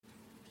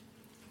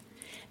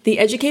The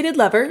Educated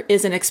Lover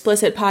is an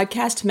explicit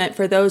podcast meant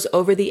for those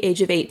over the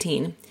age of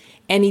 18.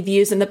 Any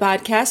views in the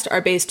podcast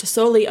are based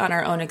solely on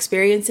our own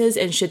experiences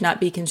and should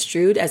not be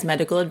construed as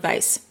medical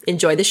advice.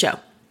 Enjoy the show.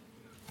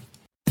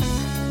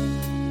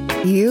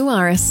 You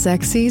are a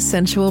sexy,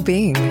 sensual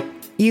being.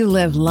 You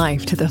live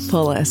life to the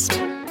fullest.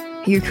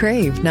 You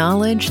crave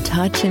knowledge,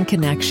 touch, and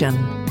connection.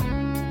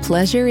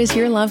 Pleasure is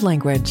your love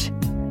language.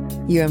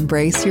 You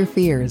embrace your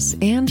fears,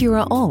 and you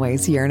are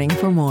always yearning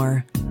for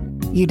more.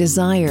 You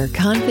desire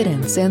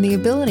confidence and the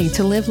ability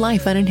to live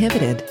life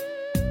uninhibited.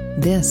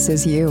 This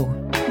is you.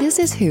 This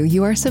is who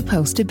you are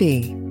supposed to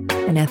be.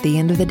 And at the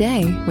end of the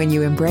day, when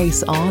you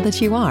embrace all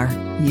that you are,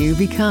 you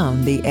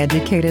become the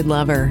Educated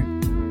Lover.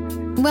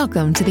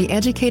 Welcome to the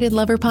Educated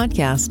Lover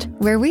podcast,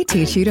 where we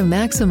teach you to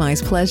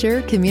maximize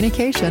pleasure,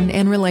 communication,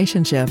 and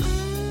relationship.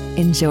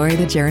 Enjoy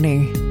the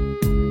journey.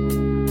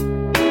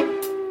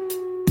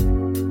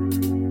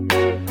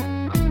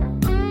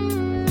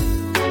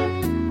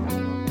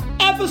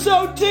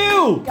 Episode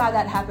 2! God,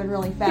 that happened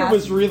really fast. It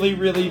was really,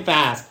 really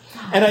fast.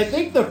 And I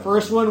think the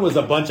first one was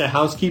a bunch of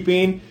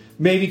housekeeping,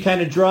 maybe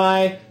kind of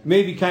dry,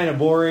 maybe kind of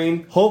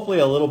boring, hopefully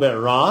a little bit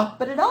raw.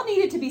 But it all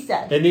needed to be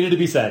said. It needed to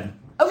be said.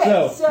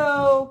 Okay,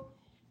 so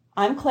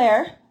I'm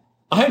Claire.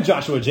 I'm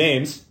Joshua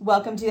James.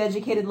 Welcome to the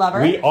Educated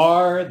Lover. We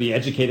are the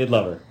Educated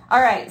Lover.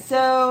 All right,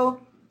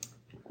 so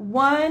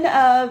one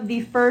of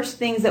the first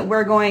things that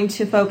we're going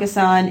to focus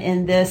on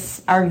in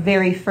this, our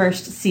very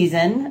first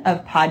season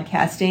of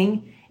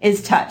podcasting,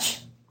 is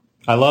touch.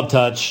 I love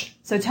touch.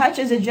 So touch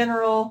is a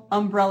general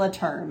umbrella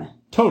term.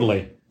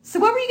 Totally. So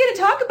what were you going to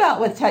talk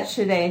about with touch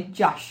today,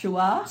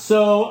 Joshua?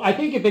 So I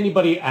think if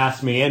anybody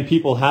asked me, and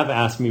people have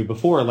asked me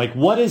before, like,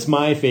 what is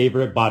my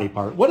favorite body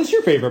part? What is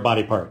your favorite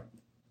body part?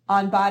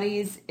 On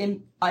bodies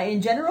in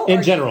general?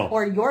 In general.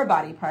 Or your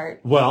body part?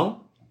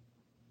 Well,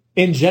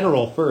 in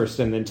general first,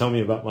 and then tell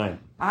me about mine.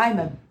 I'm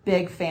a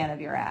big fan of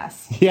your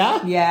ass.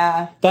 Yeah?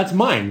 Yeah. That's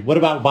mine. What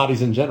about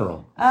bodies in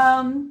general?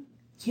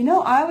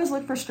 I always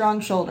look for strong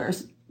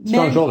shoulders.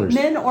 Strong shoulders.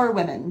 Men or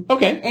women.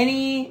 Okay.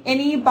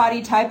 Any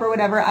body type or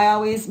whatever,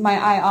 my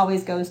eye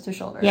always goes to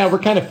shoulders. Yeah, we're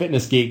kind of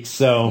fitness geeks,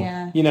 so,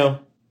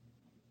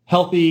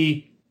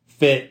 healthy,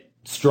 fit,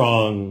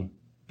 strong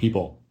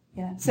people.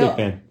 Yeah. So big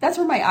fan. That's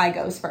where my eye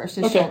goes first,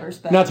 is shoulders.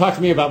 But now talk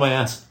to me about my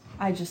ass.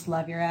 I just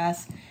love your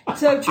ass.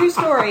 So true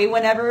story,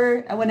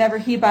 whenever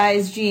he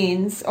buys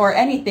jeans or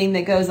anything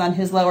that goes on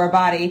his lower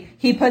body,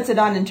 he puts it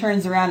on and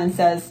turns around and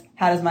says,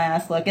 "How does my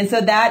ass look?" And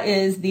so that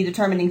is the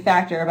determining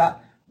factor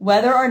about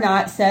whether or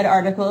not said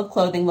article of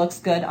clothing looks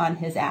good on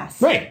his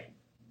ass. Right.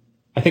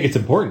 I think it's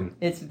important.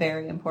 It's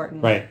very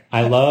important. Right.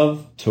 I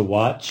love to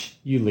watch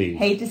you leave.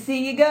 Hate to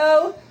see you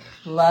go.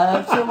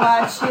 Love to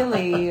watch you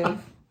leave.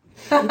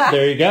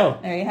 There you go.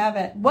 There you have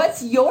it.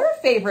 What's your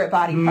favorite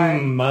body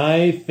part?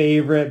 My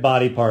favorite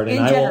body part. And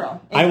in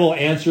general. I will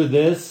answer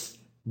this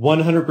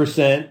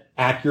 100%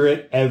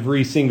 accurate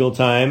every single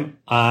time.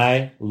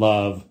 I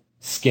love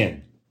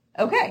skin.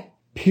 Okay.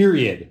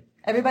 Period.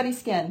 Everybody's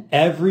skin.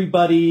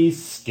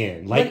 Everybody's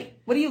skin.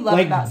 What do you love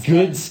about skin?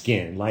 Good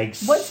skin.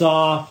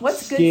 Soft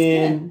what's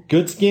skin. Good skin?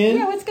 Good skin?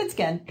 Yeah, what's good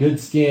skin? Good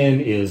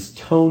skin is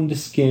toned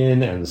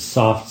skin and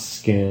soft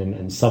skin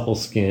and supple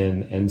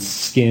skin and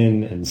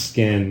skin and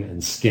skin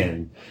and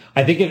skin.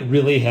 I think it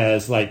really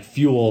has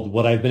fueled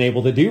what I've been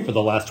able to do for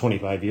the last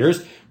 25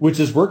 years, which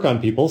is work on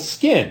people's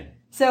skin.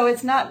 So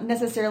it's not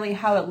necessarily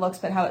how it looks,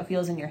 but how it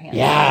feels in your hands.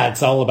 Yeah,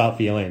 it's all about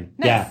feeling.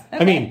 Nice. Yeah.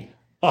 Okay. I mean,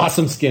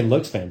 awesome skin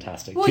looks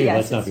fantastic too. Yes,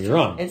 let's not be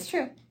wrong. It's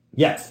true.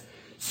 Yes.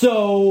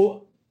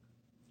 So,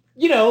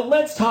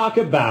 let's talk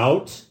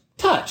about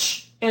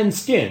touch and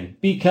skin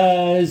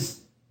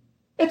because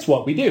it's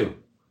what we do.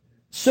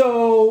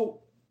 So,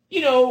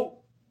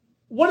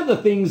 one of the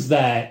things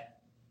that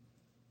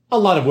a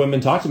lot of women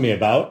talk to me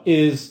about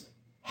is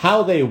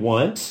how they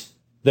want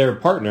their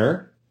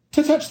partner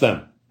to touch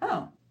them.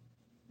 Oh,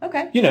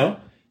 okay.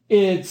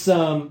 It's,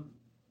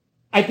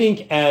 I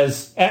think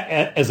as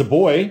a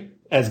boy,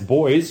 as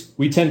boys,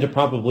 we tend to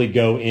probably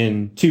go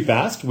in too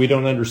fast. We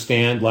don't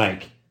understand,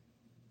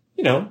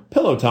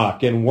 pillow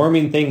talk and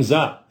warming things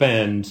up.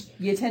 And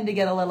you tend to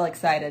get a little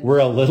excited. We're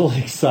a little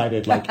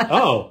excited.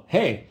 Oh,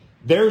 hey,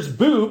 there's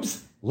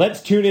boobs.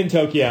 Let's tune in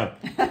Tokyo.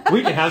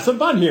 We can have some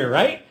fun here,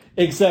 right?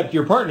 Except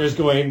your partner's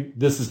going,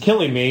 this is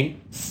killing me.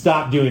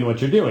 Stop doing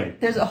what you're doing.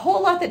 There's a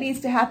whole lot that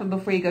needs to happen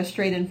before you go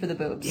straight in for the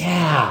boobs.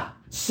 Yeah.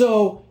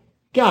 So,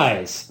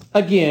 guys,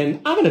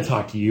 again, I'm going to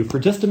talk to you for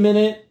just a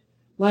minute.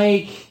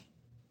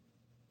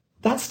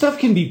 That stuff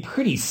can be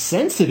pretty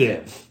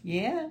sensitive.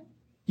 Yeah.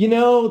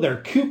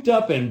 They're cooped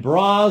up in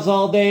bras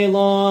all day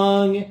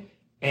long,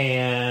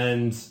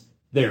 and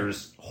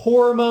there's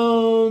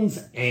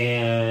hormones,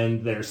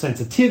 and there's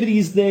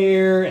sensitivities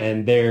there,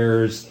 and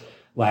there's,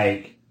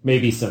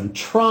 maybe some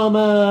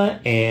trauma,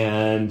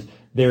 and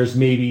there's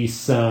maybe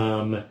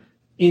some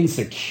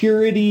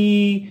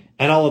insecurity,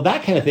 and all of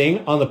that kind of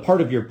thing on the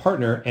part of your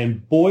partner.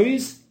 And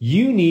boys,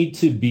 you need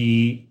to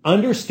be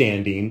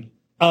understanding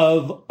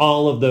of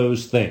all of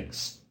those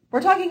things.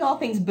 We're talking all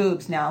things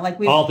boobs now. Like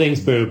all things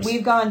boobs.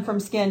 We've gone from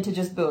skin to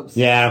just boobs.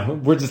 Yeah,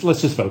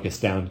 let's just focus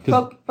down.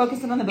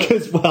 Focusing on the boobs.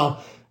 Because,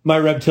 well, my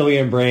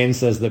reptilian brain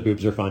says that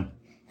boobs are fun.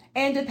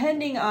 And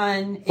depending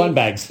on... Fun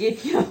bags.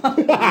 If you...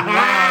 Fun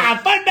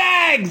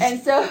bags!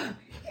 And so...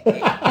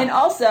 And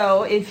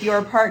also, if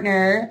your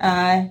partner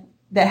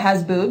that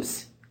has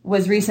boobs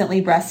was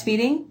recently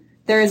breastfeeding,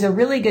 there is a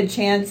really good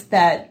chance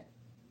that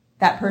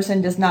that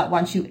person does not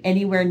want you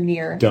anywhere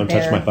near Don't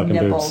their touch my fucking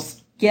nipples. boobs.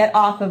 Get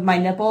off of my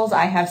nipples.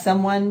 I have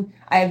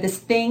this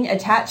thing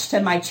attached to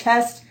my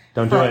chest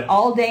Don't for do it.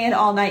 all day and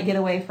all night. Get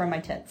away from my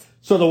tits.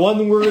 So the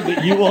one word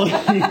that you will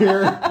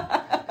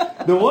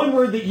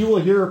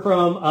hear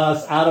from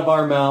us out of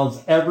our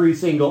mouths every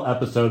single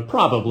episode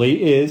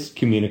probably is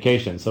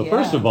communication. So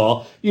first of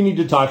all, you need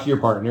to talk to your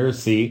partner,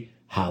 see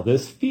how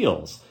this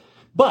feels.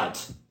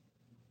 But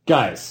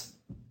guys,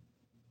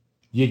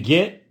 you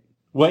get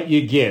what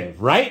you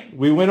give, right?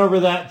 We went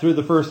over that through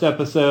the first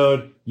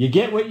episode. You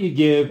get what you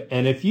give.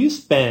 And if you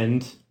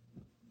spend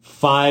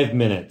 5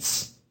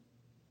 minutes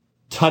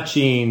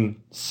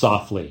touching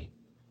softly,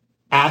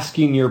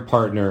 asking your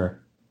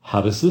partner,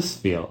 how does this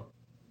feel?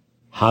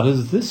 How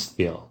does this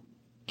feel?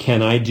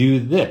 Can I do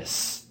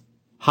this?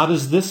 How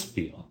does this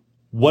feel?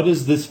 What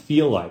does this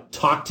feel like?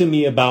 Talk to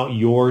me about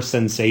your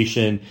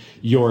sensation,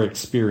 your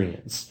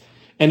experience.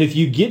 And if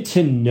you get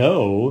to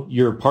know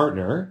your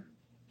partner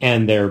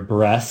and their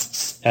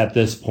breasts at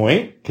this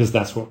point, because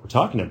that's what we're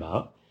talking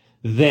about,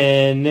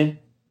 then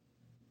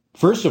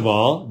first of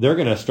all, they're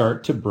going to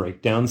start to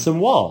break down some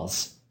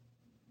walls.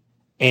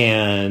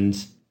 And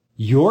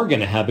you're going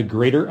to have a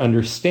greater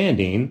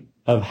understanding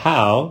of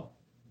how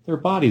their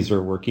bodies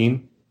are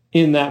working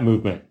in that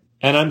movement.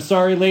 And I'm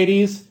sorry,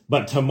 ladies,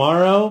 but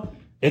tomorrow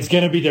it's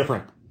going to be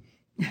different.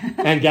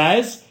 And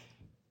guys,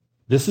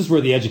 this is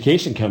where the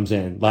education comes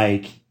in.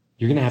 Like,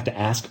 you're going to have to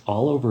ask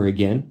all over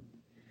again.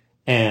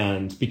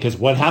 And because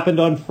what happened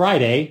on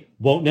Friday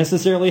won't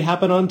necessarily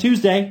happen on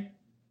Tuesday.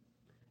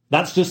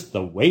 That's just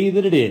the way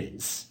that it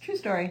is. True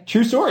story.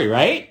 True story,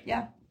 right?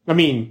 Yeah. I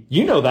mean,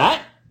 you know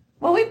that.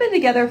 Well, we've been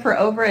together for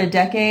over a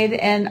decade,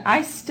 and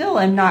I still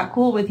am not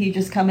cool with you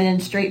just coming in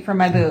straight for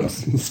my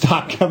boobs.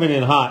 Stop coming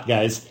in hot,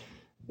 guys.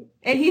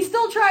 And he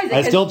still tries it.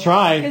 I still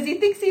try. Because he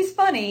thinks he's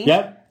funny.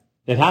 Yep,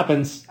 it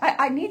happens.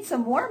 I need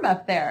some warm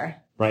up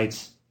there.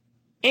 Right.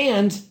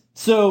 And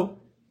so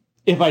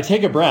if I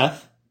take a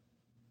breath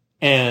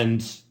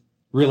and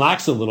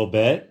relax a little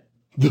bit,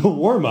 the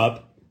warm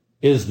up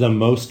is the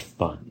most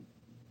fun.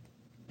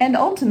 And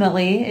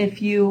ultimately,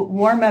 if you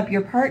warm up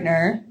your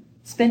partner,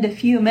 spend a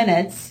few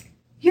minutes,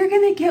 you're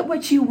going to get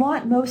what you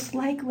want most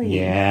likely.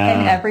 Yeah.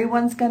 And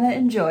everyone's going to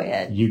enjoy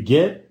it. You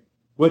get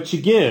what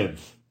you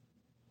give.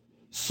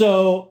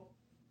 So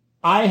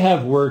I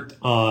have worked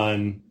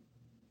on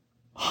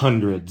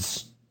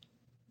hundreds,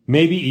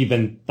 maybe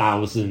even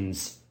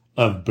thousands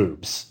of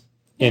boobs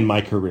in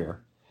my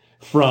career.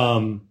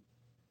 From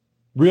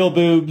real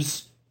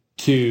boobs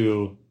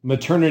to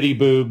maternity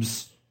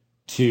boobs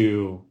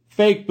to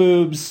fake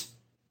boobs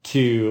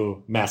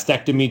to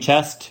mastectomy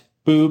chest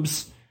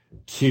boobs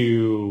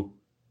to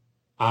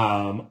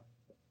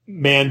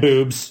man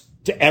boobs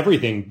to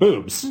everything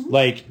boobs. Mm-hmm.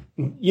 Like,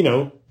 you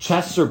know,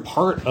 chests are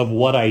part of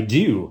what I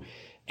do.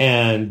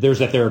 And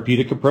there's a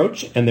therapeutic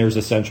approach and there's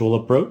a sensual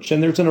approach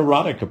and there's an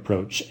erotic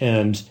approach.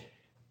 And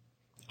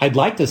I'd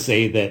like to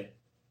say that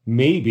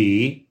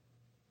maybe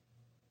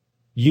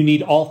you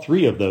need all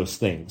three of those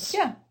things.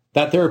 Yeah.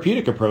 That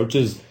therapeutic approach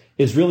is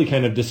really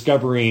kind of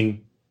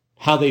discovering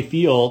how they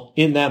feel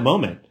in that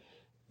moment.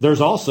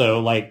 There's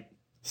also like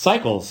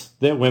cycles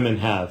that women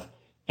have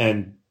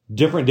and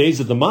different days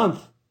of the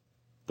month.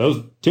 Those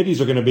titties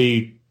are going to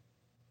be...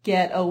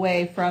 Get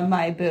away from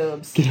my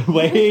boobs. Get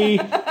away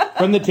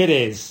from the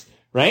titties,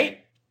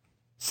 right?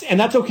 And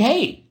that's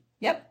okay.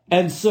 Yep.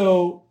 And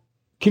so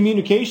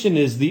communication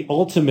is the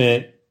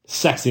ultimate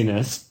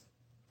sexiness.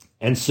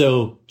 And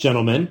so,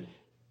 gentlemen,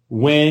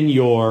 when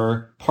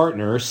your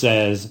partner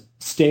says,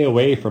 stay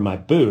away from my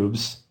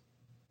boobs,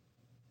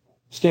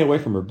 stay away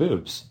from her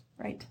boobs.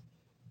 Right.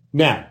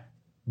 Now,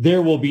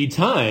 there will be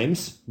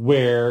times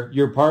where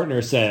your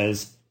partner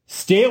says,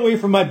 stay away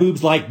from my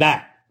boobs like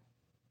that.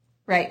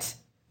 Right.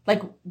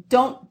 Like,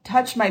 don't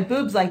touch my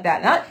boobs like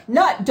that.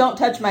 Not don't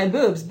touch my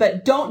boobs,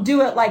 but don't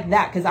do it like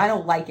that because I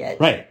don't like it.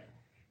 Right.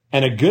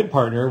 And a good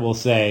partner will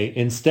say,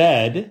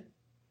 instead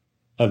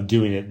of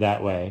doing it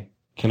that way,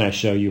 can I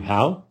show you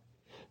how?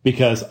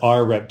 Because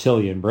our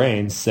reptilian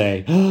brains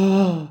say,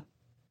 oh,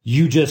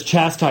 you just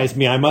chastised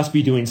me. I must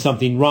be doing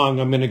something wrong.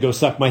 I'm going to go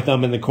suck my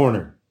thumb in the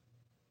corner.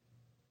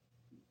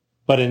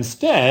 But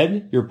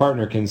instead, your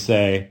partner can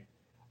say,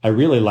 I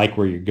really like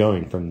where you're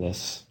going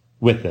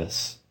with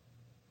this,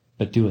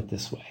 but do it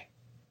this way.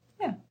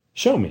 Yeah.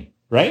 Show me,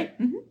 right?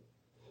 Mm-hmm.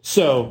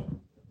 So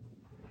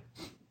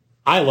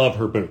I love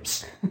her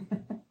boobs.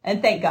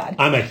 And thank God.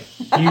 I'm a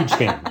huge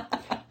fan.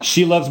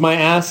 She loves my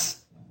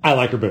ass. I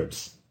like her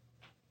boobs.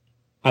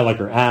 I like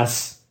her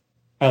ass.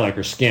 I like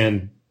her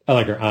skin. I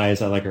like her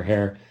eyes. I like her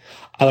hair.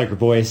 I like her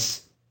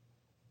voice.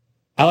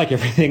 I like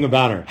everything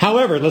about her.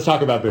 However, let's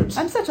talk about boobs.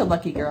 I'm such a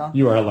lucky girl.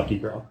 You are a lucky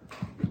girl.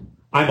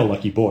 I'm a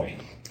lucky boy.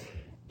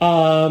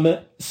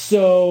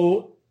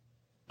 So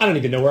I don't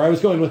even know where I was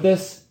going with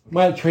this.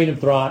 My train of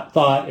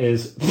thought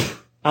is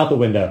out the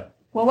window.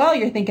 Well, while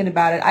you're thinking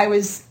about it,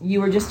 you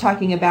were just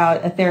talking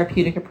about a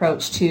therapeutic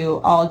approach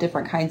to all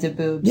different kinds of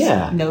boobs,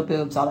 no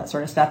boobs, all that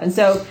sort of stuff. And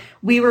so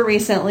we were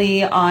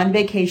recently on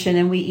vacation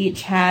and we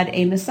each had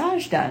a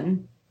massage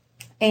done.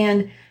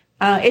 And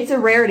it's a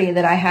rarity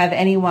that I have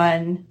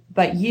anyone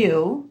but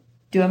you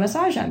do a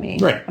massage on me.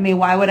 Right. I mean,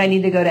 why would I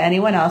need to go to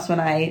anyone else when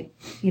I,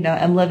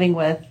 am living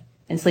with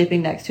and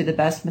sleeping next to the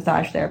best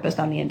massage therapist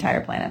on the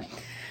entire planet?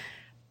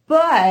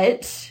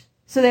 But,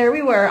 so there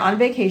we were on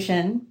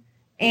vacation.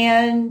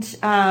 And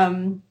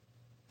I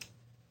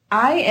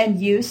am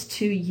used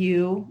to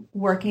you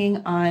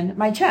working on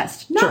my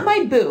chest, not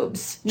my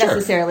boobs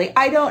necessarily. Sure.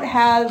 I don't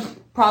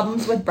have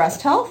problems with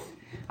breast health.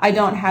 I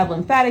don't have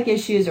lymphatic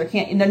issues or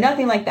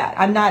nothing like that.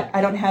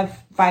 I don't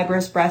have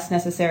fibrous breasts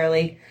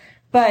necessarily.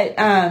 But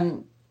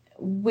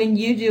when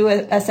you do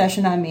a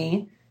session on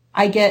me,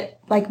 I get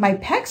like my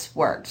pecs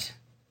worked.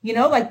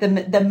 Like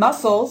the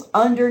muscles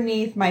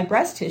underneath my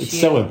breast tissue. It's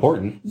so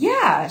important.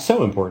 Yeah.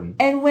 So important.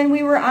 And when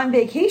we were on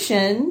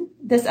vacation,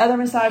 this other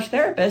massage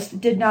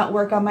therapist did not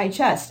work on my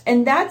chest.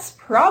 And that's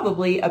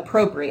probably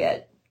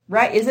appropriate,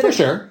 right? Is it? For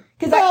sure.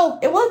 Because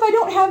if I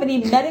don't have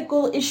any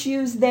medical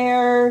issues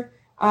there,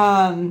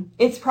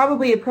 it's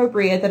probably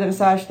appropriate that a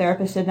massage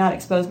therapist did not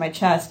expose my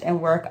chest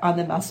and work on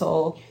the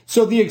muscle.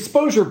 So the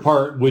exposure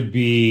part would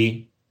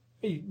be,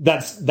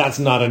 that's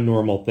not a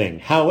normal thing.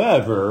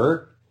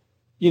 However,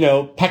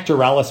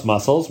 pectoralis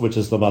muscles, which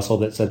is the muscle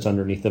that sits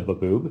underneath of a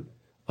boob,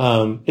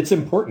 it's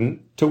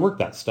important to work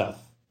that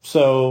stuff.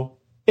 So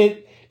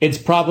it's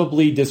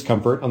probably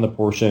discomfort on the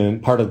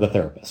part of the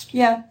therapist.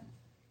 Yeah.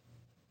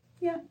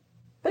 Yeah.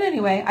 But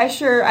anyway,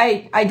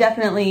 I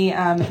definitely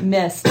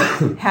missed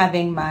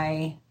having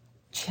my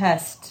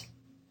chest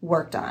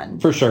worked on.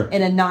 For sure.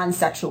 In a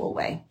non-sexual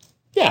way.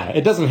 Yeah,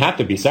 it doesn't have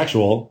to be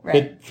sexual. Right.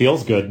 It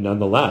feels good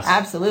nonetheless.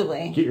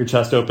 Absolutely. Get your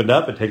chest opened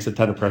up. It takes a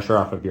ton of pressure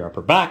off of your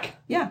upper back.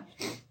 Yeah.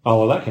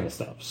 All of that kind of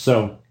stuff.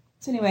 So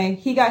anyway,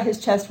 he got his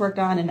chest worked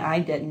on and I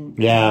didn't.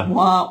 Yeah.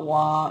 Wah,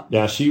 wah.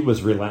 Yeah, she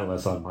was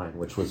relentless on mine,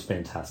 which was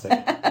fantastic.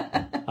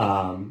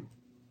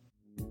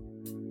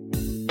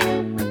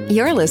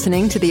 You're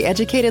listening to the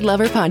Educated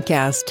Lover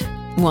Podcast.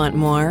 Want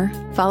more?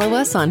 Follow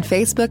us on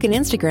Facebook and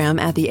Instagram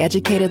at The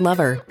Educated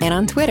Lover and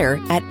on Twitter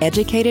at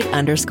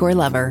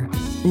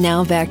educated_lover.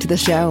 Now back to the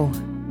show.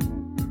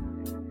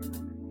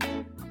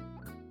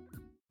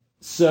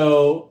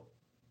 So,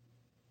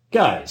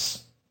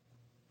 guys,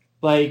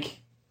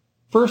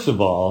 first of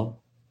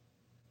all,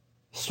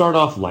 start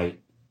off light.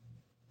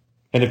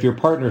 And if your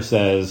partner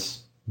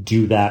says,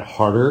 do that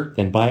harder,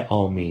 then by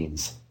all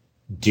means,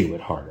 do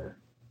it harder.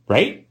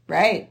 Right?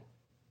 Right.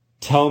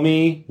 Tell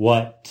me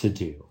what to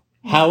do.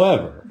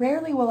 However,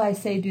 rarely will I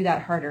say do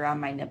that harder on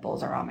my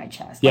nipples or on my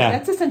chest. Yeah.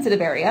 That's a sensitive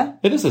area.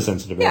 It is a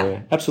sensitive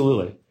area.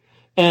 Absolutely.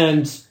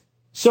 And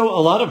so a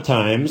lot of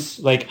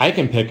times, I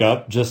can pick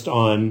up just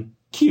on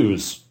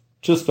cues,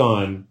 just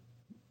on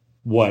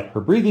what her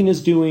breathing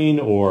is doing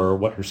or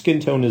what her skin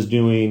tone is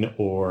doing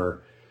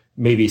or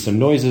maybe some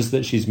noises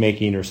that she's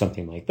making or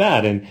something like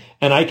that. And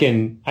I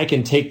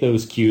can take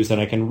those cues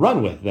and I can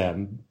run with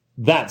them.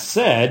 That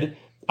said,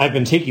 I've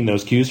been taking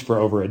those cues for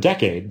over a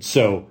decade.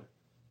 So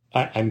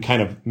I'm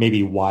kind of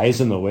maybe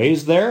wise in the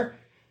ways there,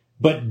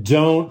 but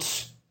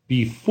don't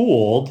be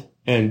fooled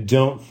and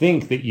don't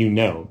think that you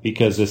know,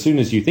 because as soon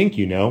as you think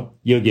you know,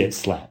 you'll get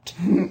slapped.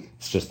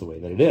 It's just the way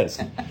that it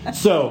is.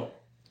 So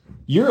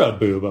you're a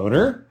boob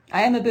owner.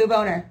 I am a boob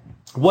owner.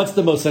 What's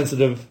the most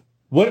sensitive?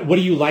 What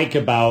do you like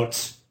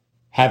about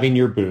having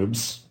your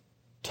boobs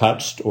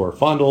touched or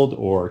fondled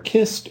or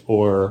kissed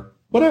or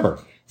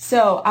whatever?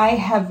 So I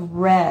have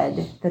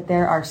read that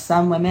there are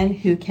some women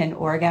who can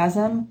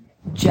orgasm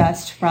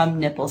just from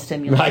nipple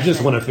stimulation. I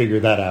just want to figure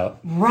that out.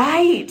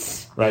 Right.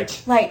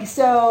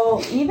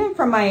 So even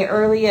from my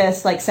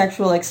earliest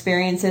sexual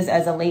experiences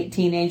as a late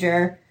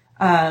teenager,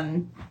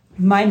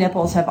 my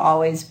nipples have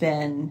always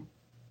been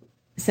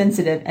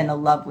sensitive in a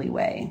lovely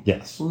way.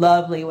 Yes.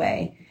 Lovely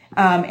way.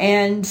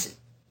 And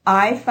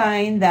I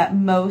find that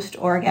most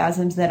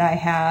orgasms that I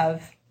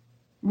have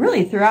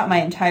really throughout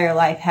my entire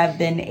life have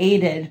been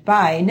aided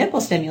by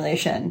nipple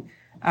stimulation.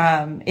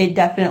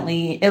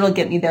 It'll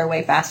get me there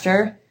way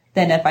faster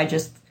than if I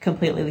just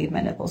completely leave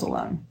my nipples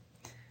alone.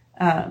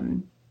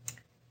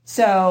 Which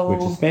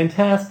is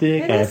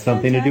fantastic. I have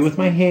something to do with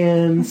my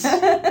hands.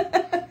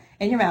 And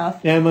your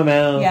mouth. And my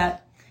mouth. Yeah.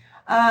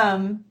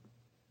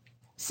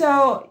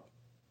 So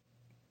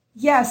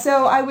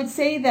I would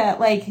say that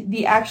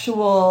the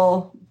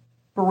actual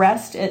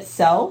breast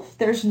itself,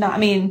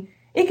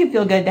 it can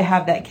feel good to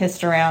have that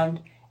kissed around.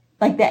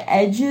 The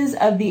edges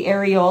of the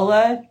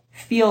areola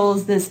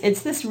feels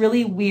it's this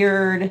really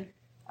weird,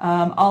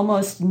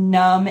 almost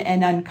numb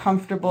and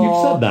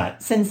uncomfortable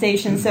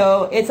sensation.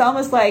 So it's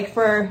almost like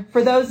for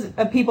those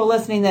people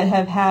listening that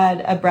have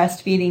had a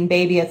breastfeeding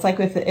baby, it's like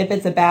if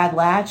it's a bad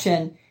latch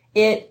and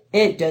it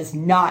it does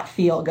not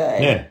feel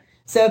good. Yeah.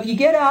 So if you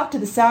get off to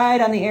the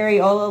side on the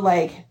areola,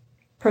 like,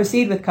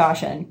 proceed with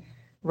caution.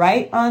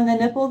 Right on the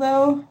nipple,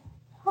 though,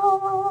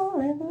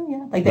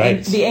 hallelujah. Like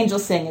the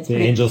angels sing.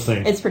 Angels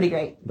sing. It's pretty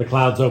great. The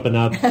clouds open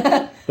up.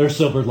 There's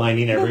silver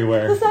lining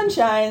everywhere. The sun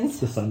shines.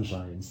 The sun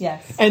shines.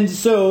 Yes. And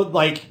so,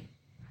 like,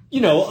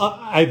 you know,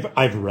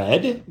 I've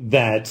read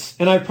that,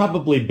 and I've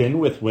probably been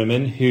with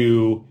women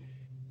who,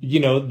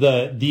 you know,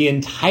 the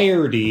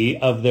entirety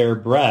of their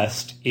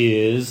breast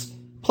is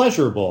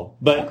pleasurable.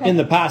 But in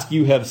the past,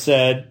 you have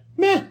said,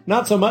 meh,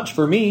 not so much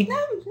for me.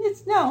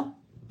 No.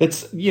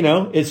 It's, you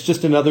know, it's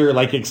just another,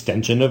 like,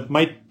 extension of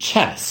my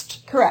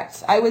chest.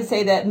 Correct. I would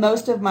say that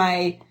most of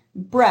my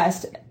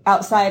breast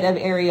outside of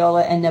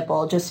areola and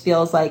nipple just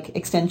feels like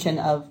extension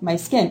of my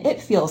skin.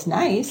 It feels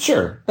nice.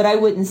 Sure. But I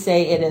wouldn't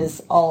say it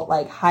is all,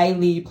 like,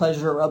 highly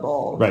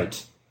pleasurable.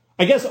 Right.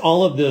 I guess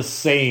all of this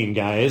saying,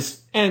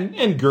 guys,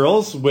 and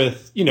girls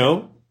with, you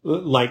know,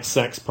 like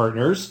sex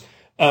partners,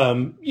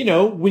 you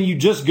know, when you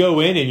just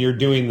go in and you're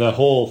doing the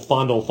whole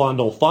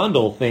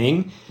fondle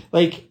thing,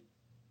 like,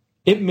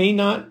 it may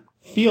not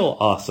feel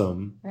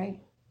awesome. Right.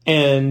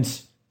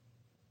 And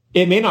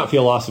it may not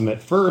feel awesome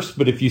at first,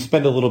 but if you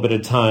spend a little bit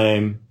of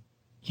time,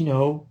 you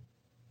know,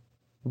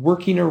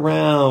 working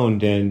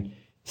around and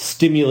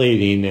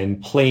stimulating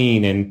and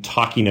playing and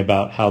talking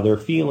about how they're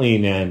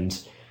feeling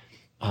and,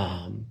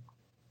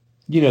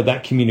 you know,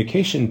 that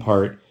communication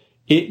part,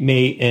 it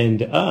may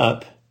end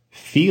up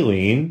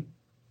feeling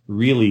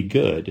really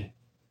good.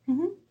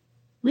 Mm-hmm.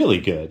 Really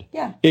good.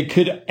 Yeah. It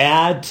could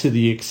add to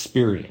the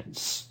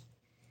experience.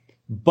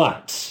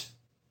 But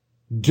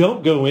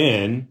don't go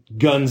in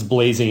guns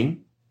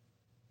blazing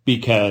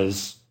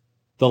because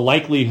the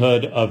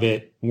likelihood of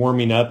it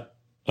warming up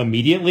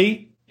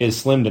immediately is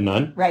slim to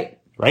none. Right.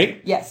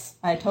 Right? Yes,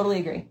 I totally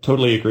agree.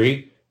 Totally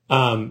agree.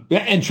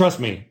 And trust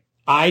me,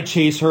 I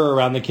chase her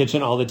around the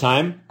kitchen all the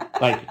time.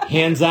 Like,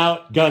 hands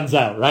out, guns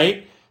out,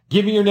 right?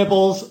 Give me your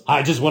nipples.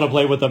 I just want to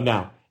play with them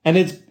now. And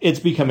it's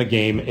become a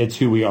game. It's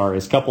who we are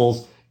as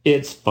couples.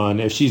 It's fun.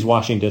 If she's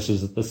washing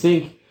dishes at the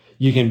sink,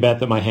 you can bet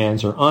that my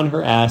hands are on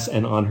her ass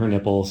and on her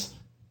nipples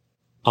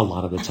a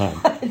lot of the time.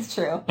 It's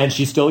true. And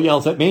she still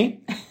yells at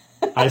me.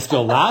 I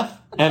still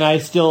laugh and I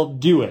still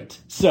do it.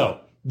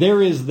 So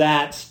there is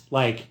that,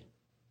 like,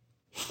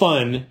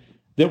 fun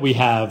that we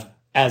have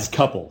as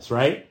couples,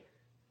 right?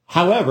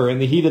 However, in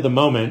the heat of the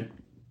moment,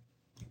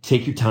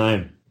 take your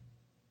time.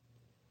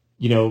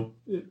 You know,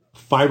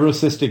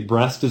 fibrocystic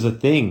breast is a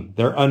thing.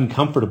 They're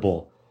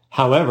uncomfortable.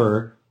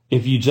 However,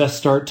 if you just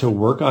start to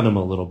work on them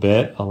a little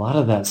bit, a lot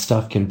of that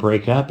stuff can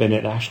break up and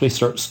it actually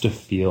starts to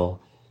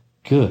feel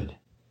good.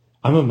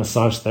 I'm a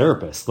massage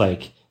therapist.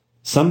 Like,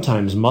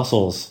 sometimes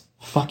muscles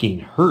fucking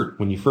hurt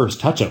when you first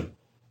touch them,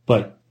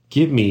 but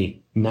give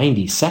me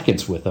 90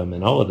 seconds with them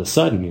and all of a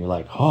sudden you're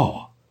like,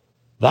 oh,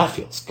 that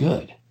feels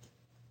good.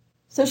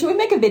 So should we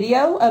make a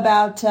video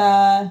about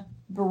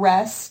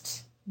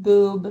breast,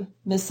 boob,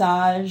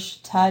 massage,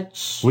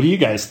 touch? What do you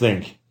guys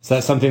think? Is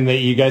that something that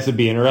you guys would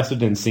be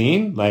interested in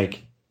seeing?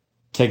 Like,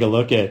 take a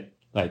look at,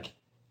 like,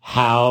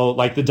 how,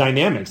 like, the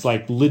dynamics,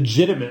 like,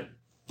 legitimate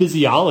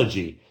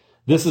physiology.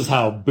 This is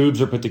how boobs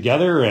are put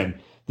together,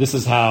 and this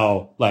is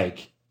how,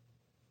 like,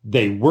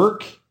 they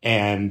work,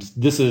 and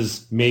this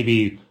is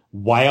maybe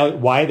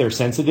why they're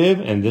sensitive,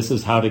 and this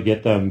is how to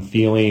get them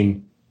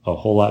feeling a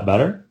whole lot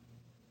better.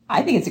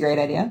 I think it's a great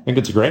idea. I think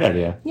it's a great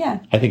idea. Yeah.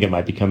 I think it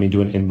might be coming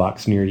to an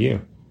inbox near you.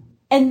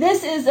 And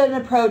this is an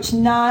approach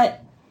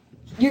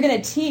you're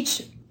going to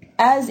teach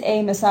as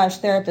a massage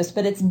therapist,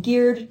 but it's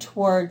geared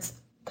towards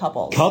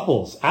couples.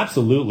 Couples,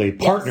 absolutely.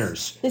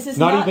 Partners. Yes. This is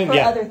not for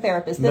other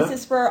therapists. This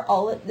is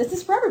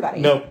for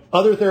everybody. No,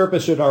 other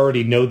therapists should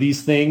already know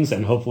these things,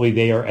 and hopefully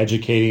they are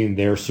educating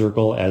their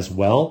circle as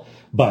well.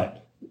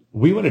 But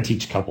we want to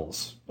teach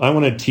couples. I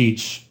want to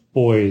teach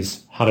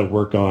boys how to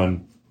work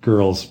on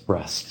girls'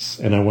 breasts,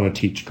 and I want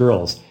to teach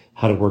girls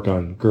how to work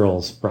on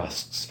girls'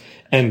 breasts.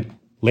 And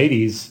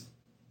ladies,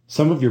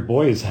 some of your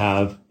boys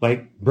have,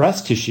 like,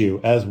 breast tissue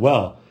as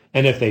well.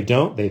 And if they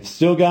don't, they've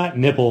still got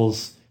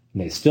nipples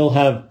and they still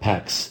have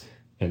pecs.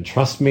 And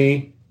trust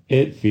me,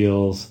 it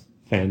feels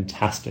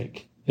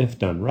fantastic if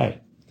done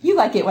right. You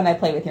like it when I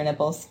play with your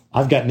nipples.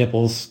 I've got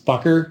nipples,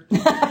 fucker.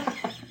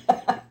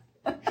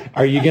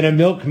 Are you going to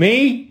milk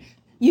me?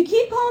 You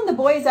keep calling the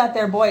boys out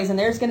there boys, and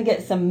there's going to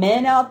get some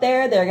men out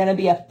there that are going to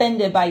be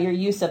offended by your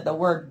use of the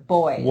word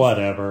boys.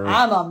 Whatever.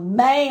 I'm a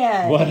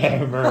man.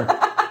 Whatever.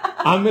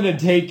 I'm going to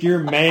take your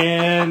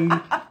man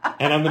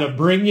and I'm going to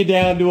bring you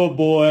down to a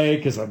boy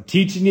because I'm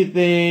teaching you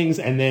things.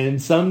 And then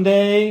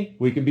someday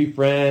we can be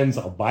friends.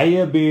 I'll buy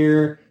you a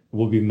beer.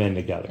 We'll be men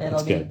together.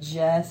 It'll be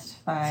just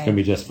fine. It's going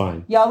to be just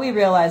fine. Y'all, we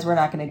realize we're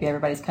not going to be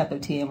everybody's cup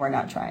of tea, and we're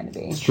not trying to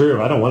be. It's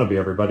true. I don't want to be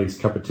everybody's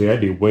cup of tea.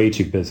 I'd be way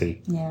too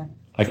busy. Yeah.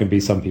 I can be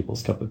some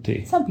people's cup of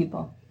tea. Some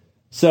people.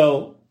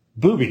 So,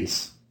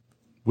 boobies.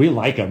 We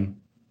like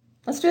them.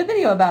 Let's do a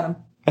video about them.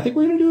 I think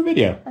we're going to do a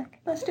video.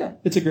 Let's do it.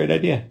 It's a great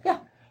idea. Yeah.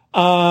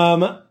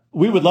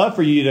 We would love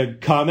for you to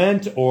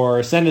comment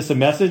or send us a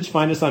message.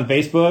 Find us on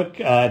Facebook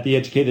at The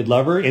Educated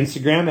Lover,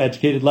 Instagram,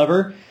 Educated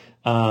Lover.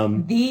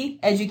 The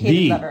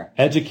Educated Lover.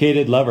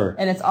 Educated Lover.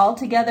 And it's all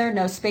together,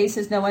 no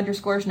spaces, no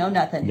underscores, no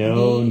nothing.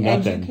 No, the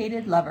nothing.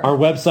 Educated Lover. Our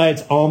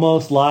website's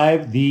almost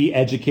live,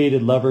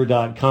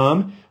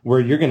 theeducatedlover.com, where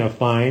you're going to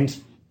find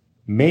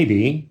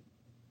maybe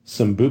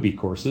some booby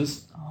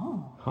courses.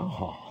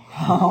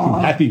 Oh.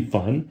 That'd be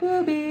fun.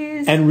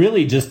 Boobies. And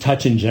really just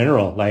touch in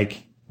general.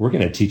 Like, we're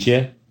going to teach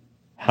you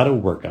how to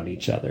work on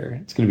each other.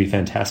 It's going to be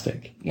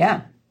fantastic.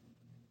 Yeah.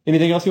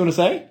 Anything else you want to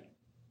say?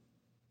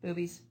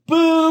 Boobies.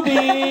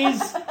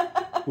 Boobies!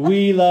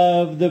 We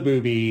love the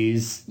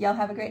boobies. Y'all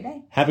have a great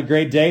day. Have a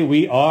great day.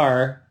 We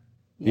are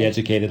the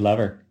Educated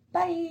Lover.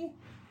 Bye.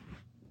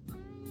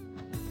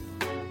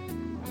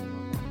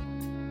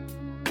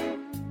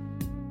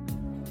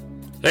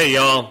 Hey,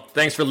 y'all.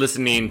 Thanks for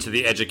listening to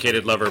the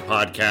Educated Lover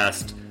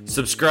podcast.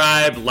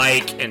 Subscribe,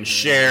 like, and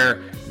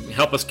share.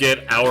 Help us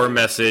get our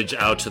message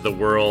out to the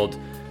world.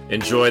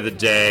 Enjoy the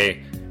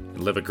day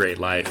and live a great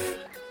life.